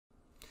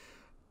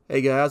Hey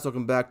guys,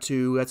 welcome back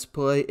to Let's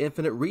Play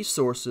Infinite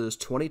Resources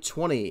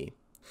 2020.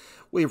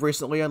 We've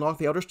recently unlocked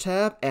the Elders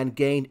tab and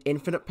gained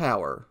infinite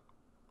power,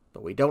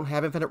 but we don't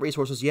have infinite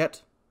resources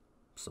yet,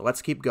 so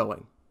let's keep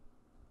going.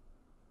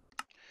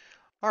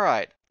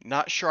 Alright,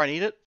 not sure I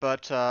need it,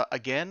 but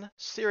again,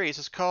 series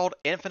is called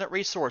Infinite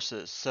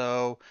Resources,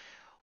 so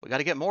we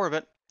gotta get more of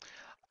it.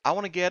 I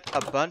want to get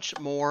a bunch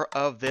more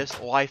of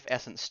this life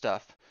essence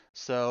stuff.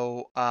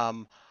 So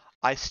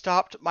I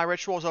stopped my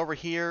rituals over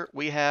here.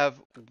 We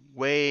have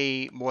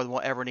way more than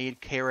we'll ever need,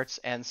 carrots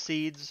and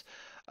seeds.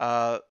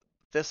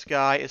 This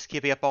guy is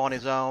keeping up on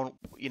his own.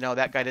 You know,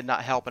 that guy did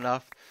not help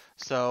enough.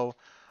 So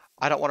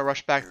I don't want to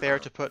rush back there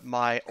to put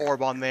my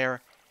orb on there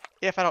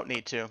if I don't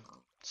need to.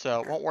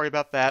 So won't worry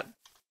about that.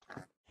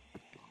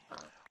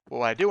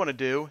 What I do want to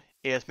do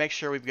is make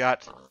sure we've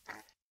got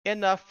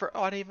enough for...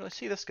 Oh, I didn't even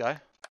see this guy.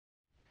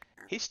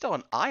 He's still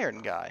an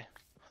iron guy.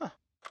 Huh.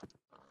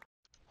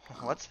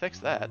 Let's fix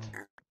that.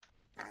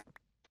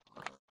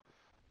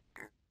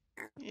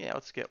 Yeah,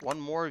 let's get one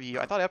more of you.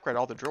 I thought I upgraded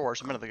all the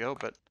drawers a minute ago,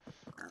 but...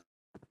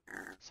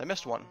 So I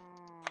missed one.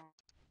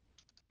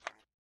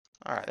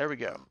 Alright, there we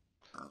go.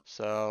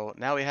 So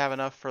now we have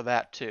enough for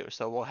that too.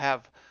 So we'll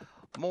have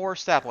more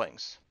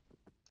saplings.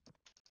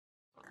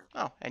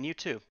 Oh, and you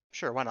too.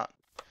 Sure, why not?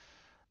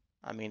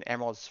 I mean,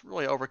 emerald's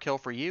really overkill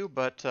for you,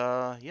 but,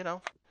 you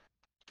know.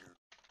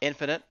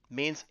 Infinite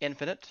means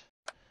infinite.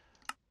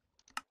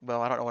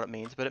 Well, I don't know what it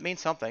means, but it means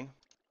something.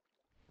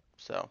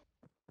 So,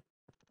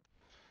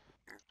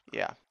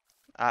 yeah,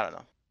 I don't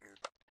know.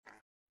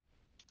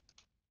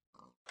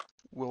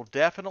 We'll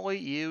definitely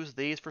use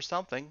these for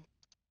something.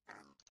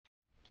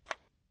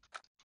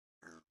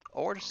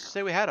 Or just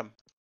say we had them.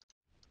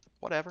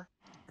 Whatever.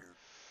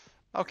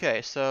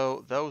 Okay,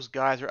 so those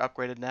guys are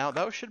upgraded now.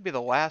 Those should be the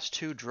last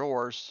two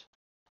drawers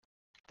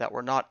that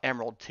were not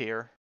emerald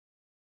tier.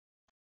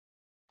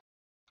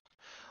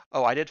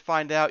 Oh, I did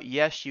find out,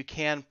 yes, you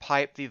can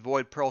pipe the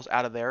void pearls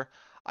out of there.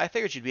 I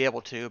figured you'd be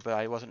able to, but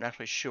I wasn't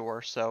actually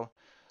sure. So,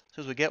 as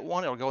soon as we get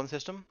one, it'll go in the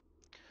system.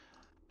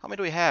 How many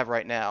do we have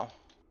right now?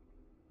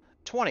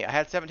 20. I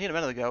had 17 a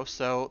minute ago,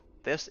 so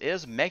this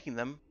is making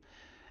them.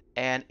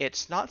 And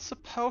it's not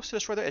supposed to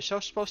destroy it. It's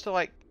just supposed to,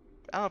 like,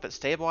 I don't know if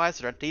it stabilizes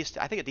it or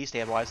I think it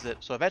destabilizes it.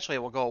 So eventually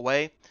it will go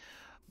away.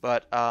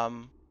 But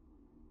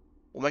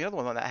we'll make another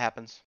one when that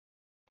happens.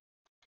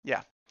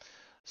 Yeah.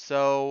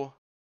 So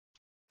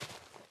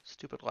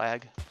stupid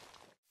lag.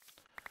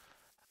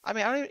 I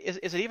mean, I don't even,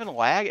 is it even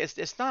lag?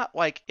 It's not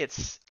like it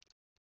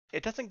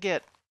doesn't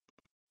get,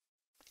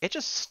 it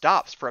just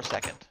stops for a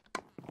second.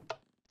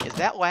 Is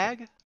that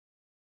lag?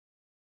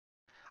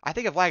 I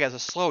think of lag as a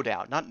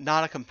slowdown,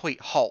 not a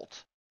complete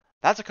halt.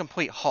 That's a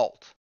complete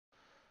halt.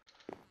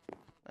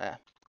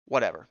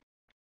 Whatever.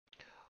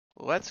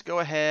 Let's go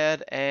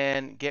ahead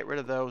and get rid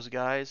of those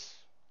guys.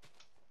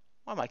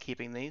 Why am I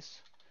keeping these?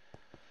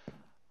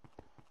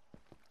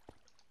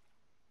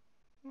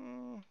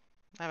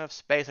 I have enough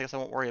space, I guess I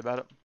won't worry about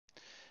it.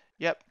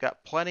 Yep,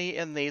 got plenty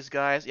in these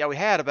guys. Yeah, we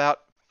had about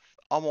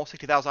almost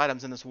 60,000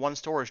 items in this one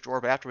storage drawer,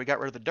 but after we got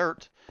rid of the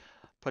dirt,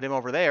 put him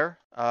over there,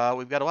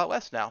 we've got a lot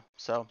less now.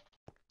 So,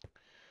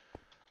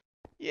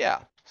 yeah,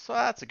 so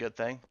that's a good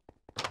thing.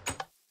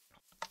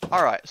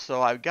 Alright,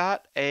 so I've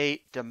got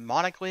a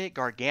demonically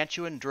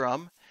gargantuan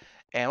drum,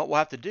 and what we'll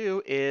have to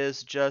do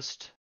is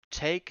just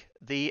take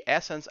the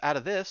essence out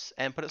of this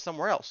and put it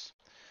somewhere else.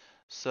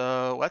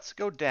 So let's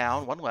go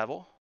down one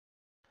level,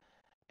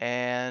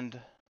 and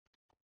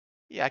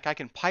yeah, I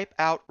can pipe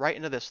out right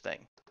into this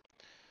thing.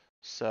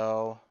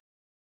 So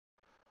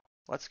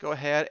let's go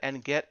ahead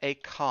and get a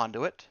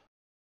conduit.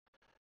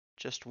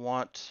 Just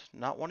want,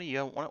 not one of you,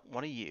 I want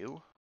one of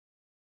you.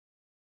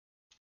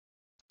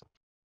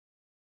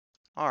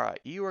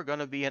 Alright, you are going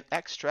to be an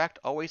extract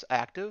always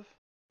active.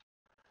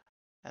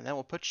 And then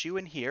we'll put you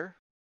in here.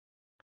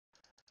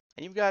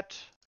 And you've got,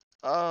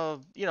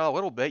 you know, a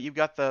little bit. You've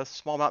got the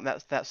small amount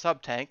in that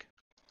sub-tank.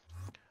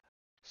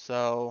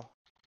 So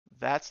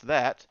that's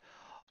that.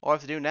 All I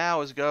have to do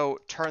now is go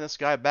turn this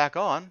guy back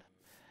on.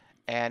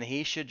 And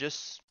he should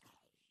just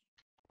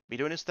be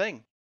doing his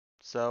thing.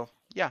 So,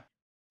 yeah.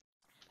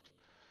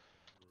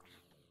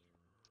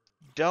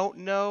 Don't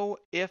know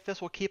if this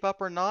will keep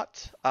up or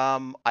not.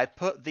 I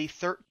put the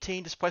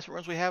 13 displacement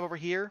rooms we have over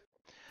here,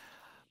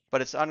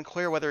 but it's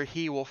unclear whether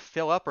he will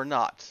fill up or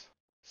not.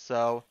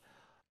 So,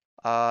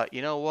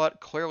 you know what?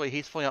 Clearly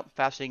he's filling up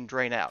faster than he can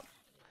drain out.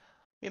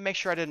 Let me make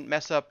sure I didn't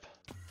mess up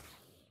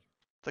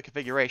the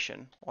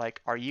configuration.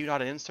 Like, are you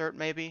not an insert,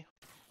 maybe?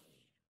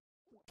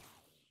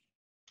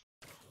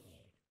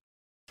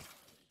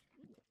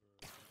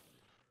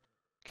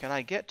 Can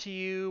I get to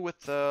you with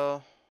the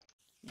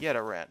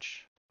Yeta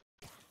wrench?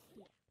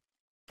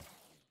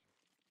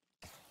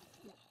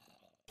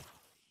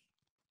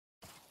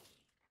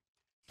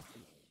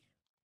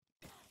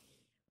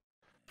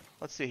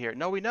 Let's see here.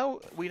 No, we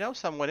know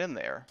some went in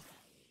there.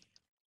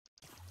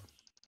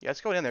 Yeah,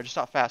 it's going in there, just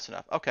not fast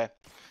enough. Okay.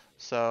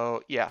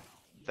 So, yeah.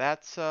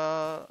 That's,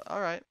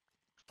 alright.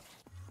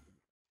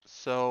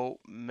 So,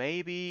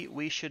 maybe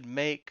we should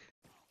make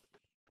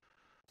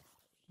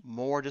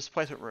more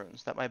displacement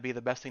runes. That might be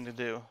the best thing to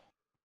do.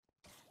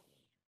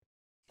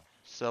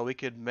 So we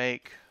could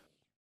make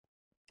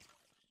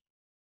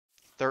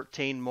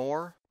 13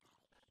 more,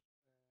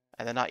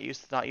 and then not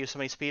use so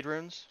many speed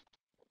runes.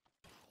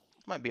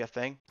 Might be a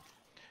thing.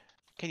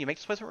 Can you make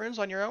displacement runes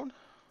on your own?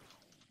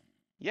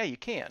 Yeah, you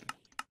can.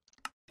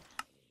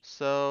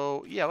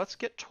 So yeah, let's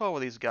get 12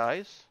 of these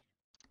guys,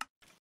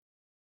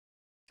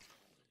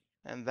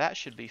 and that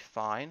should be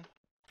fine.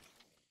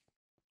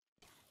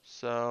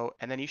 So,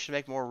 and then you should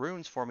make more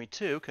runes for me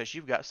too, because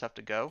you've got stuff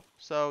to go.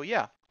 So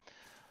yeah.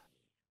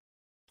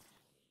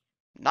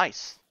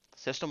 Nice.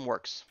 System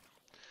works.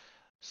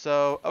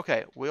 So,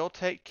 okay, we'll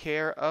take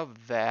care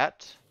of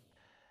that.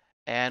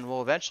 And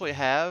we'll eventually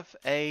have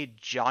a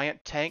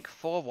giant tank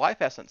full of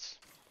life essence.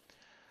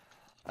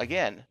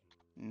 Again,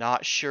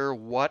 not sure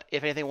what,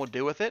 if anything, we'll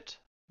do with it,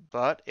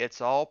 but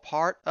it's all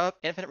part of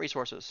infinite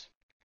resources.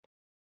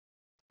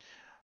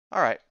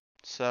 Alright,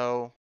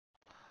 so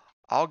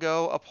I'll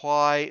go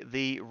apply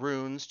the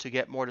runes to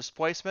get more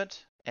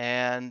displacement,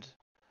 and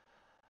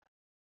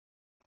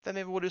then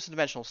maybe we'll do some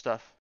dimensional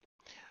stuff.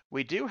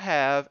 We do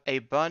have a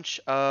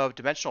bunch of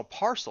dimensional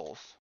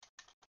parcels.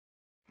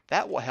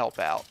 That will help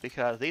out,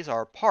 because these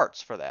are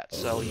parts for that.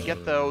 So you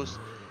get those.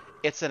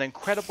 It's an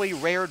incredibly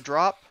rare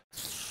drop.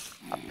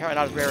 Apparently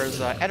not as rare as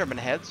Enderman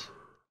heads.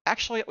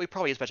 Actually, we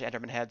probably use a bunch of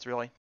Enderman heads,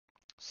 really.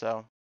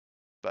 So,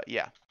 but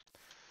yeah.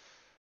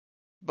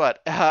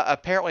 But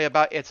apparently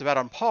it's about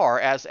on par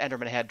as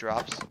Enderman head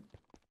drops.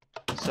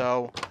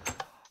 So,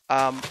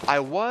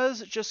 I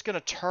was just going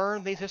to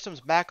turn these systems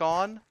back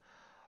on,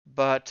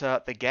 but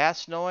the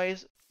gas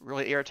noise,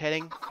 really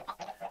irritating.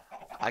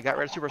 I got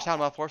rid of Super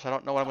Sound Muffler, so I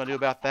don't know what I'm going to do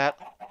about that.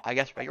 I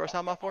guess regular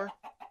Sound Muffler?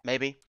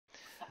 Maybe.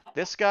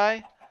 This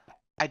guy,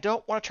 I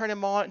don't want to turn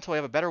him on until we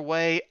have a better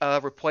way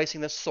of replacing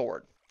this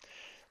sword.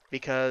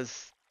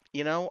 Because,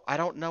 you know, I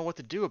don't know what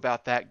to do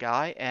about that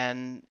guy,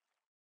 and,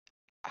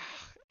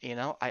 you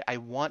know, I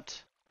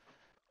want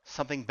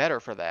something better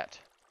for that.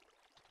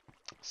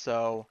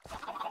 So,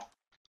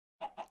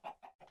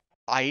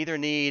 I either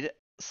need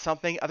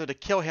something other to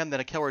kill him than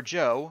a Killer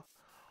Joe,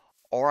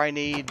 or I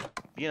need,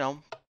 you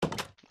know,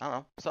 I don't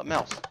know, something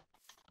else.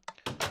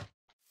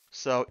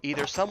 So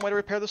either some way to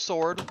repair the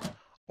sword,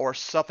 or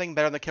something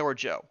better than the Killer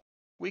Joe.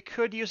 We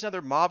could use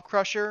another Mob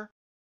Crusher,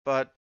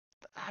 but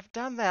I've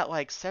done that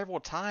like several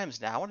times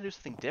now. I want to do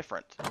something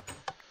different.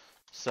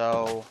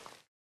 So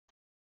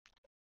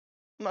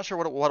I'm not sure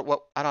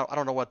what I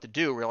don't know what to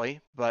do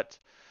really, but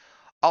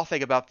I'll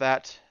think about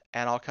that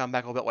and I'll come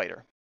back a little bit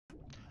later.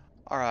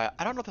 Alright,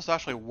 I don't know if this will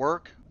actually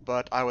work,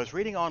 but I was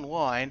reading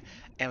online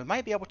and we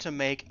might be able to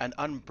make an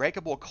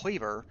unbreakable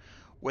cleaver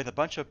with a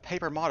bunch of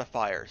paper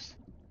modifiers.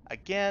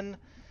 Again,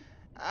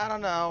 I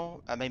don't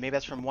know. I mean, maybe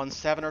that's from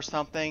 1.7 or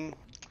something.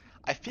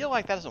 I feel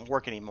like that doesn't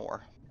work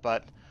anymore,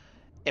 but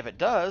if it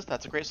does,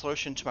 that's a great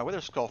solution to my Wither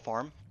Skull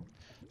farm.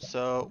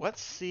 So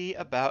let's see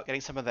about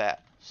getting some of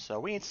that. So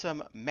we need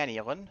some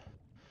manulin.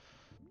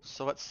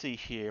 So let's see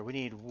here. We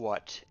need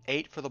what?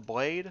 8 for the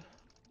blade?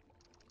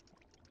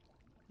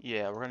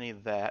 Yeah, we're gonna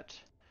need that.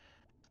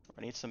 We're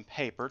gonna need some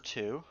paper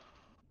too.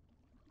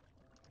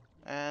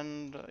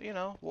 And, you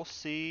know, we'll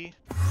see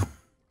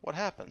what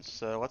happens.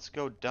 So let's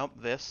go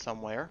dump this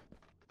somewhere.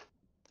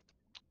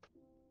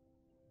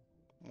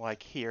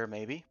 Like here,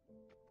 maybe.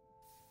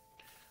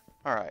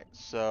 Alright,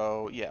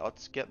 so yeah,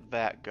 let's get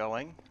that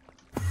going.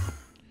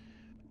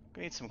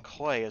 We need some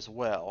clay as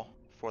well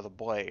for the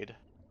blade.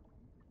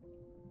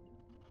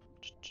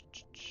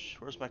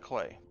 Where's my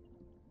clay?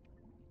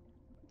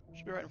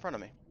 Should be right in front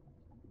of me.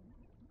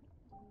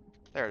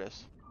 There it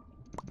is.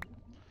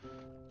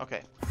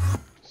 Okay,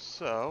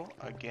 so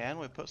again,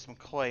 we put some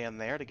clay in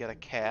there to get a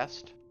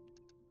cast.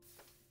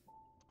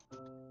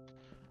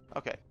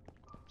 Okay,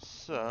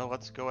 so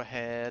let's go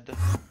ahead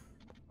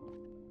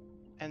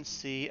and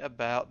see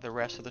about the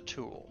rest of the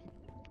tool.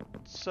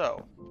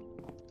 So,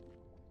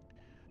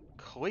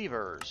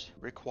 cleavers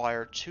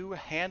require 2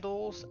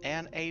 handles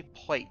and a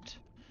plate.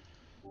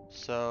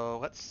 So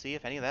let's see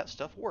if any of that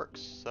stuff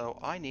works. So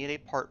I need a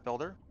part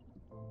builder.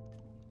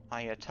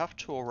 I need a tough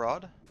tool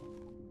rod.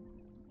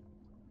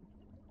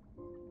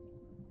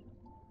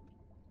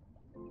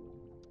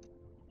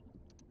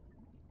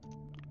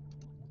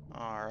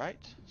 Alright,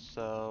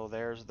 so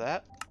there's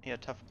that. Need a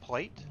tough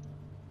plate.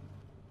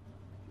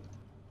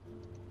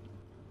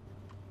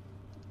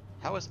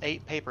 How is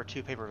 8 paper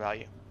 2 paper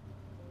value?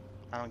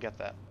 I don't get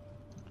that.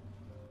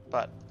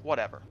 But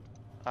whatever.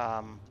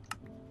 There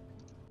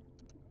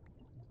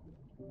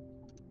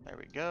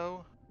we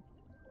go.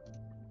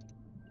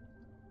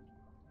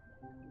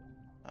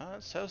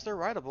 It says they're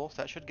writable, so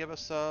that should give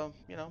us,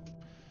 you know,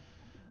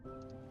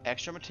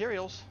 extra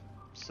materials.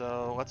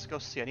 So let's go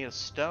see. I need a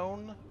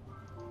stone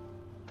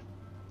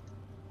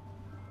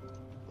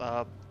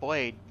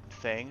blade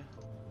thing.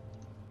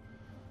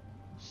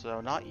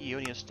 So not you,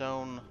 I need a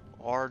stone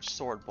large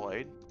sword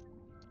blade.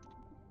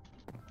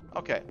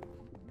 Okay.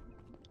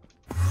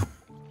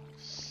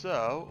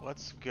 So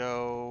let's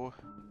go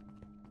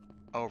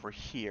over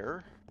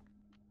here.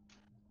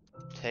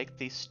 Take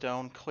the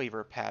stone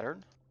cleaver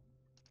pattern.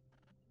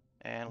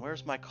 And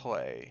where's my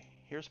clay?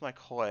 Here's my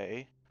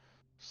clay.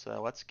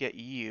 So let's get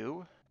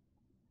you.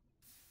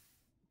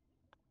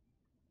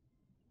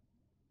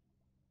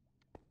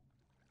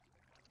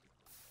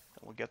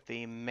 We'll get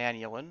the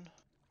manulin.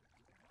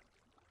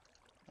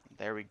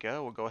 There we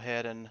go. We'll go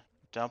ahead and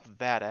dump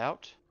that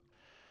out.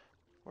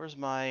 Where's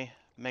my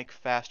make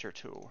faster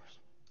tool?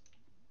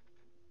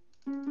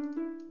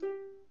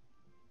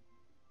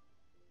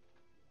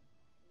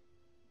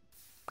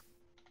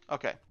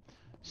 Okay,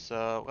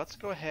 so let's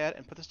go ahead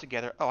and put this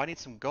together. Oh, I need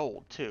some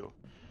gold too.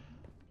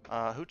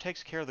 Who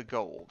takes care of the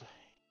gold?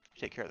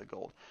 You take care of the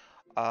gold.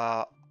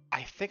 I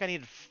think I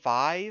need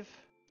 5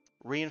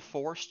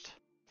 reinforced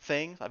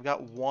things. I've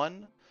got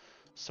 1,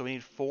 so we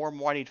need 4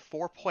 more. I need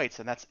 4 plates,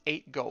 and that's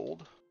 8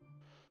 gold.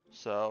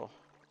 So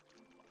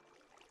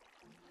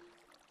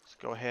let's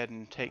go ahead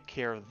and take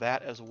care of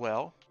that as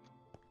well.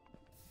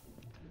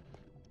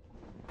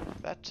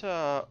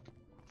 That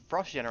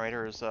frost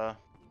generator is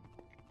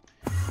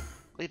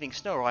leaving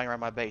snow lying around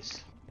my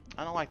base.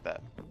 I don't like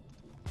that.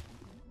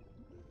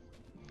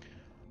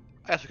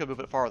 I guess we could move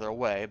it farther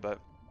away, but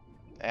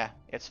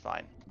it's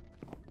fine.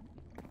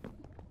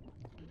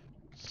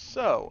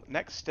 So,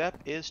 next step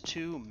is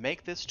to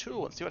make this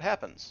tool and see what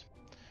happens.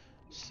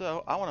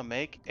 So, I want to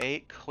make a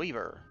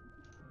cleaver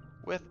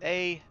with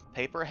a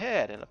paper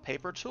head and a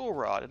paper tool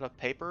rod and a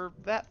paper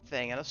that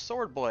thing and a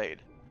sword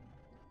blade.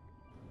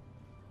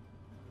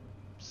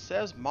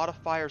 Says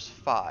modifiers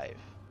 5.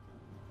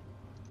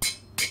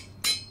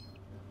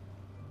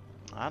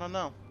 I don't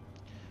know.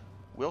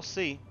 We'll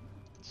see.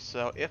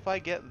 So if I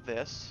get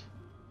this...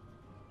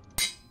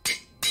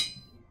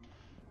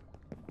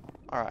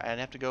 Alright, I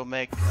have to go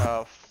make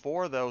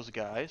 4 of those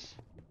guys.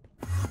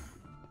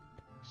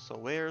 So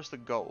where's the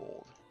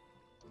gold?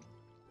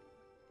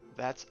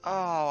 That's...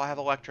 Oh, I have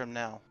Electrum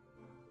now.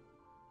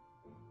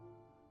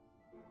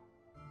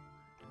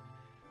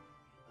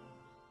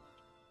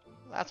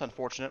 That's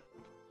unfortunate.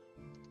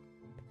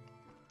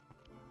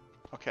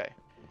 Okay.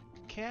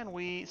 Can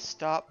we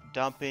stop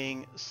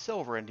dumping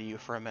silver into you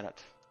for a minute?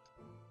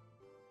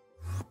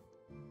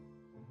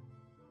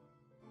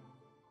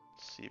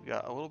 Let's see, you've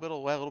got a little bit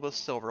of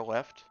silver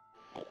left.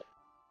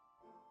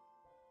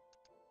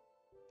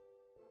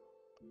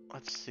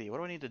 Let's see, what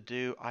do I need to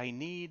do?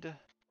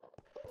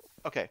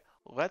 Okay,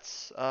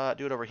 let's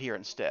do it over here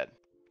instead.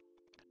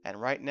 And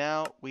right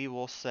now, we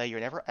will say you're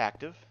never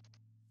active.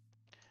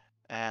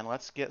 And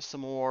let's get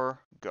some more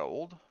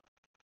gold.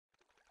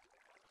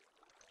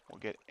 We'll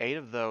get 8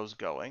 of those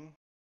going.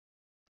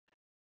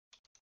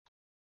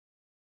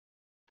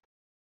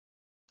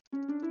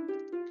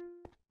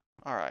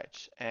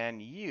 Alright,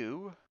 and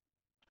you...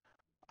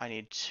 I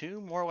need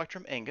 2 more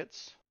Electrum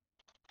ingots.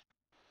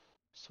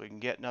 So we can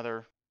get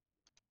another,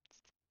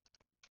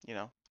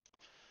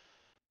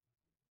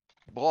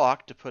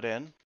 block to put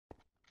in.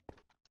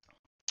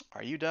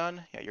 Are you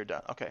done? Yeah, you're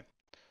done. Okay.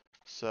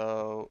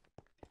 So,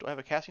 do I have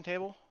a casting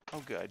table?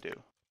 Oh, good, I do.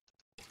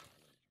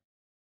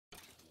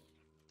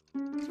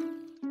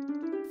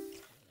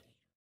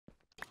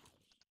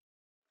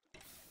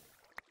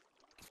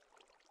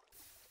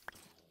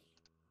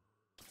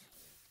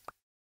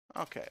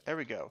 Okay, there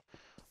we go.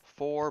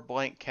 4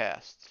 blank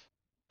casts.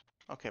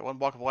 Okay, 1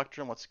 block of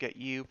Electrum. Let's get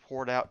you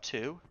poured out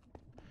too.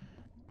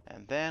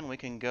 And then we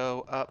can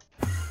go up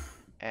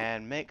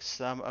and make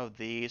some of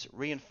these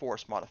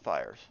reinforced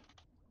modifiers.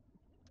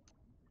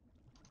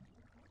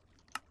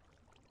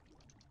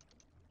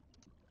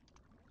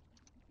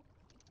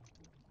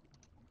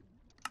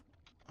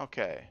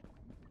 Okay.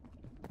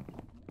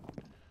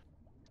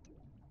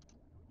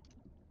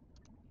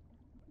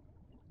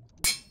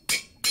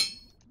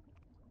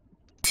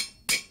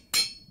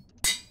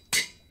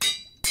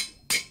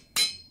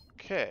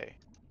 Okay.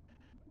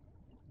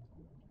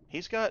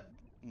 He's got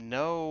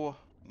no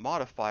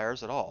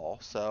modifiers at all,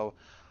 so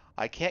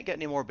I can't get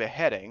any more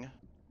beheading.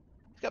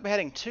 He's got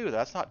beheading too,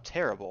 that's not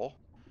terrible.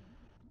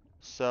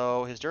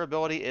 So his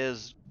durability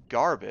is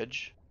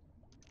garbage.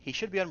 He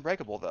should be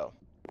unbreakable though.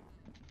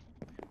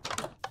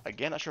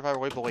 Again, not sure if I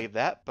really believe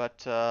that,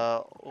 but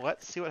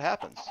let's see what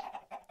happens.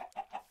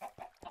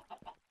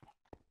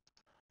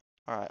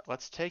 Alright,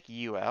 let's take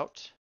you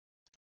out.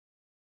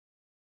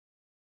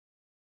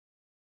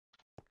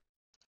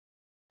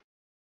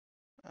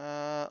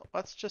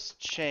 Let's just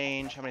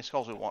change how many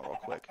skulls we want real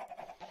quick.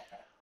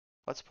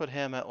 Let's put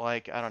him at,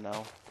 like, I don't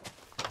know,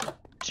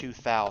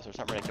 2,000 or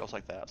something ridiculous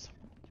like that.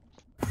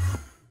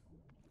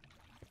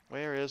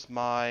 Where is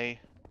my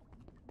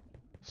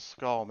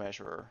skull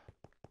measurer?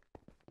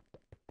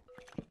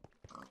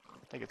 I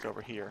think it's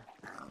over here.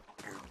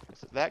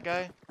 Is it that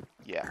guy?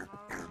 Yeah.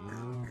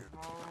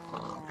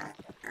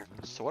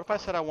 So what if I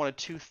said I wanted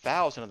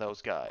 2,000 of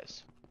those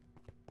guys?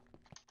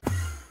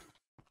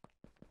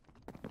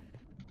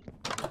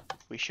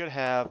 We should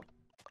have,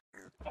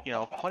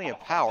 plenty of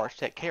power to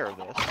take care of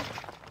this.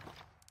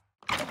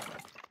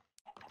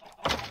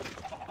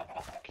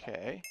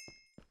 Okay.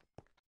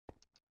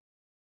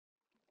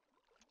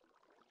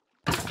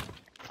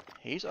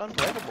 He's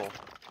unbreakable.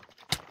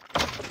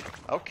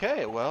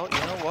 Okay, well, you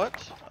know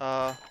what?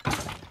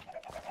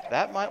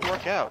 that might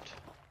work out.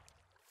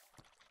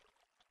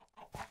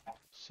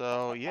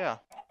 So, yeah.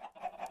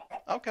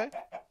 Okay.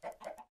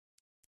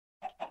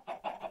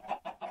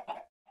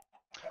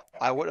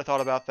 I wouldn't have thought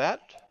about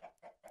that,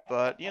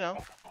 but, you know.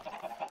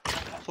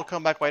 So we'll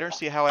come back later and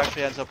see how it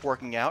actually ends up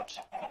working out.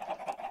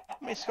 How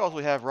many skulls do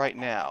we have right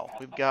now?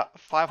 We've got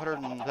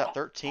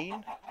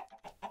 513?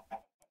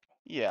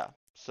 Yeah,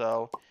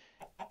 so,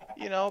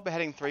 you know,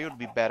 beheading 3 would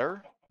be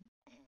better,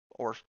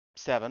 or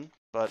 7,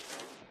 but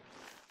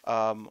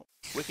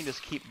we can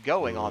just keep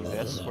going on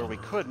this, where we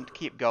couldn't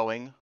keep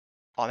going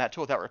on that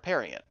tool without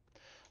repairing it.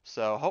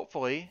 So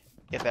hopefully,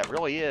 if that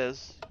really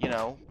is, you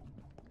know,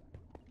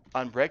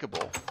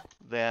 unbreakable,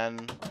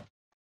 then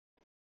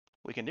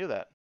we can do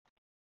that.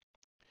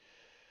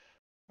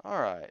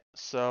 Alright,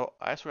 so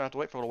I guess we're going to have to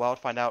wait for a little while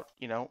to find out,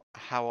 you know,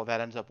 how that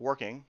ends up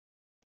working.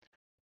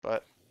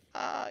 But,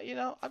 you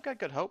know, I've got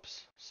good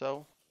hopes,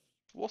 so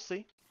we'll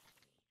see.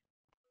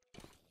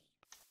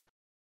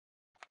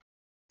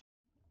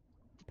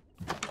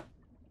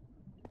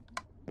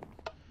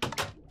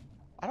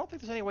 I don't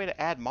think there's any way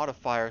to add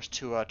modifiers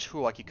to a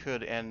tool like you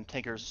could in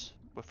Tinkers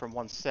from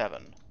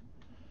 1.7.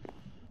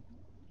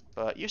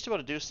 But you used to be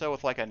able to do so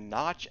with like a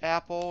notch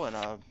apple and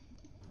a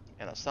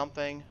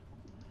something.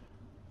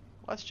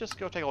 Let's just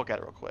go take a look at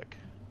it real quick.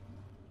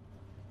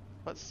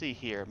 Let's see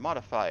here.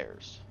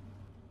 Modifiers.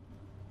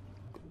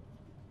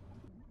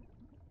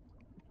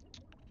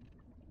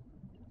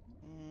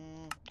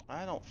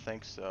 I don't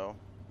think so.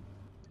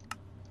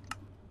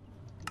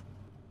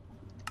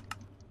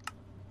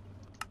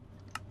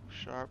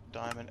 Sharp,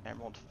 diamond,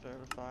 emerald,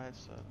 verified,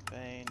 so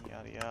vein,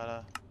 yada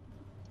yada.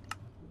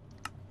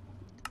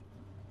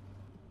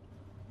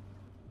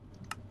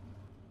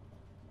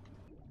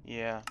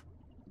 Yeah.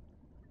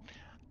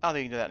 I don't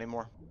think you can do that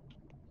anymore.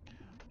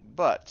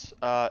 But,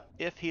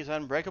 if he's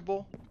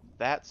unbreakable,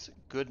 that's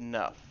good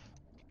enough.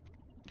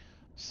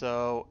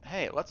 So,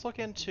 hey, let's look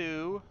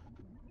into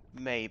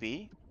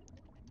maybe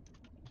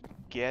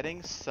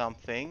getting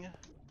something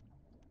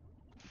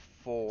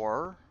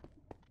for...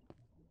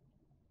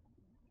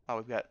 Oh,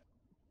 we've got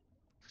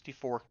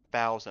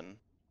 64,000.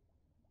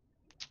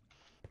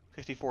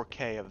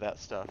 64K of that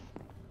stuff.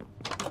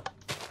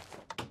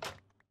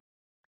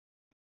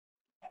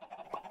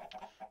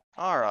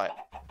 Alright.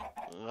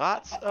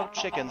 Lots of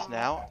chickens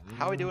now.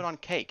 How are we doing on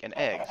cake and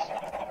eggs?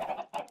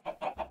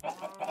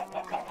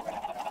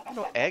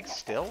 No eggs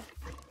still?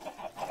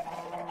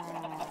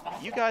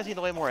 You guys need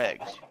to lay more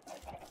eggs.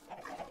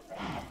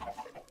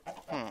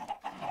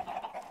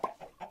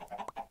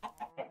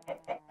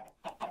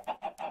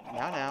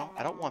 Now,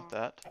 I don't want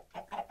that.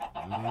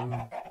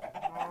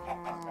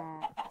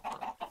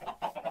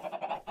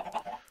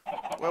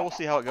 Well, we'll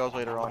see how it goes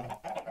later on.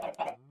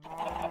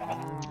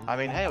 I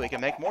mean, hey, we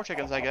can make more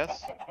chickens, I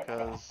guess.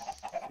 Because,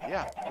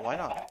 yeah, why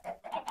not?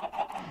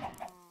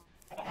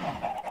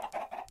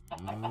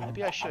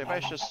 Maybe I should. If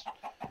I just...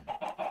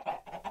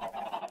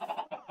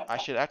 I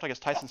should act like it's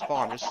Tyson's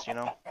farm. Just, you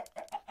know,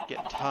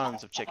 get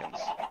tons of chickens.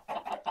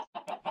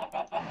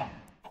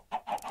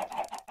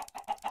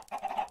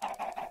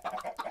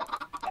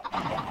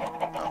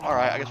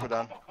 Alright, I guess we're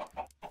done.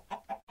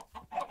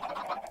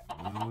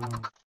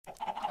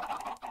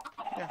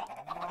 Yeah.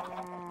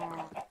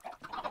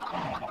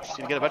 Just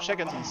need to get a bunch of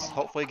chickens and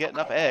hopefully get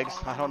enough eggs.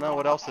 I don't know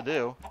what else to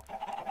do.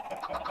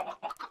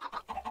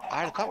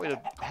 I thought we'd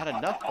have had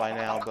enough by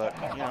now, but,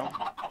 you know,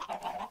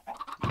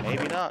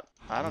 maybe not.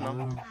 I don't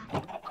know.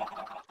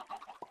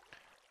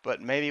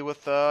 But maybe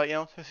with, you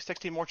know,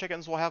 16 more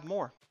chickens, we'll have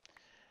more.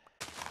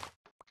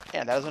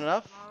 And that isn't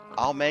enough.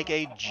 I'll make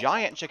a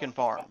giant chicken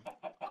farm.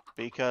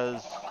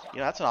 Because, you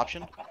know, that's an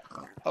option.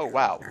 Oh,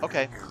 wow.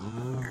 Okay.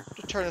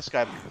 Just turn this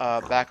guy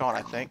back on,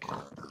 I think.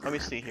 Let me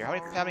see here. How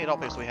many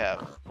adult pigs do we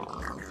have?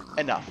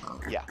 Enough.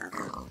 Yeah.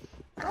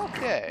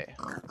 Okay.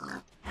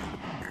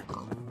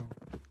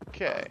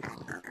 Okay.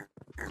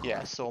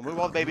 Yeah, so we'll move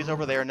all the babies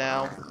over there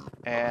now.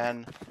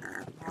 And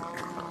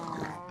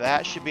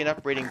that should be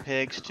enough breeding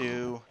pigs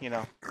to, you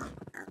know,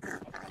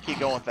 keep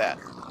going with that.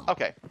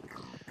 Okay.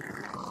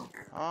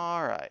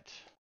 Alright.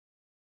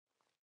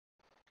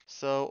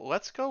 So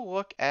let's go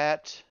look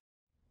at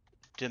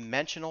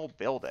dimensional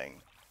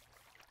building.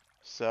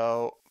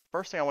 So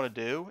first thing I want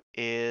to do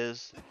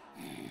is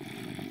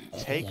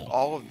take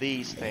all of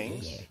these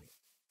things,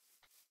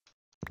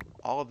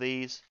 all of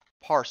these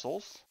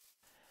parcels,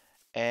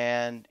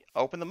 and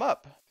open them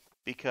up,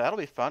 because that'll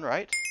be fun,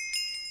 right?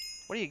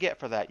 What do you get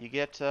for that? You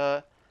get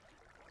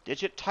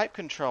digit type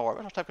controller,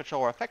 original type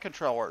controller, effect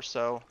controller.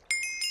 So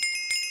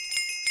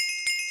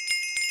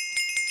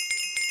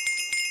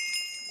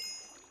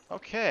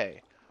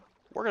okay,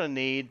 we're gonna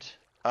need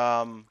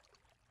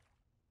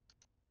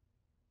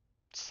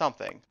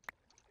something.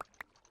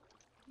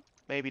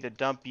 Maybe to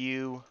dump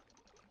you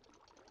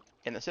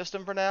in the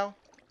system for now.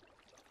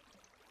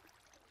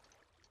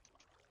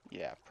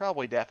 Yeah,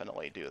 probably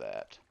definitely do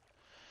that.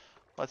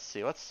 Let's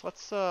see. Let's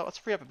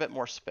free up a bit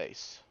more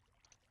space.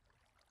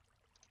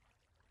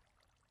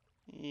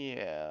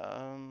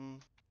 Yeah,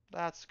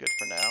 that's good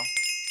for now.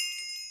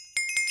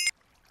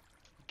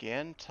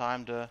 Again,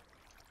 time to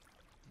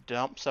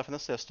dump stuff in the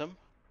system.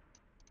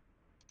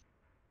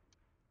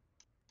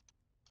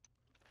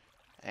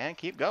 And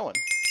keep going.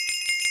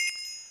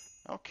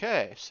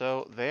 Okay,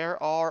 so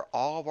there are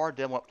all of our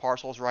dimwit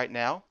parcels right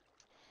now.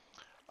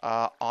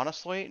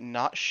 Honestly,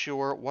 not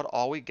sure what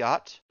all we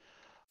got,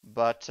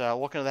 but we'll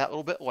look into that a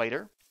little bit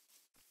later.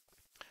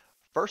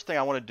 First thing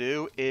I want to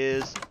do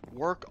is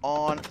work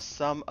on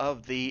some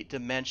of the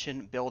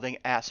dimension building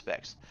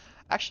aspects.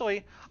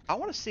 Actually, I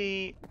want to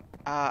see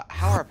how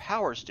our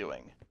power's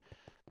doing.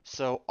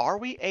 So are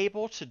we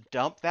able to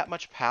dump that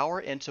much power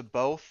into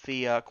both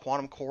the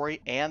quantum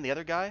quarry and the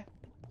other guy?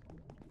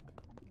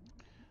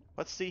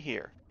 Let's see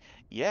here.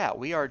 Yeah,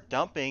 we are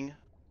dumping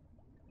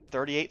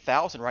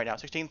 38,000 right now.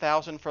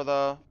 16,000 for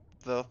the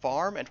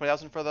farm and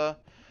 20,000 for the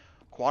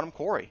quantum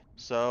quarry.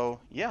 So,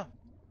 yeah.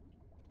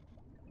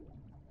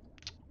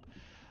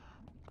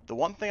 The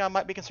one thing I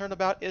might be concerned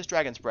about is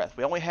Dragon's Breath.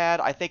 We only had,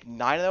 I think,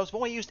 9 of those. We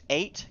only used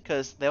 8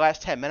 because they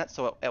last 10 minutes,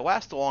 so it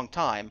lasts a long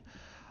time.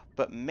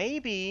 But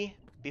maybe,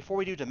 before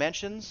we do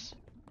dimensions,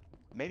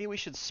 maybe we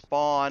should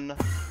spawn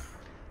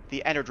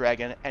the Ender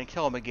Dragon and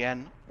kill him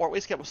again, or at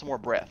least get some more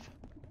breath.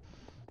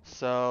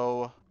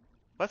 So,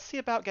 let's see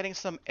about getting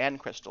some End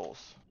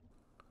Crystals.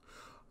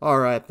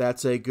 Alright,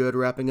 that's a good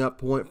wrapping up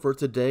point for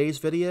today's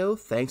video.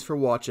 Thanks for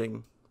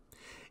watching.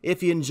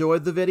 If you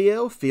enjoyed the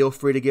video, feel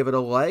free to give it a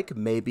like,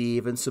 maybe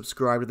even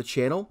subscribe to the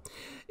channel.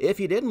 If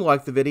you didn't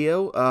like the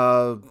video,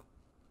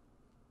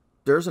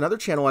 there's another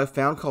channel I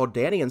found called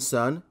Danny &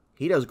 Son.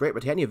 He does great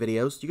Botania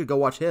videos. You could go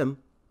watch him.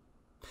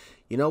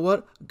 You know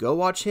what? Go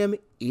watch him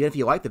even if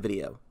you like the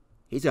video.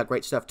 He's got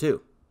great stuff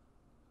too.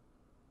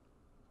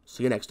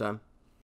 See you next time.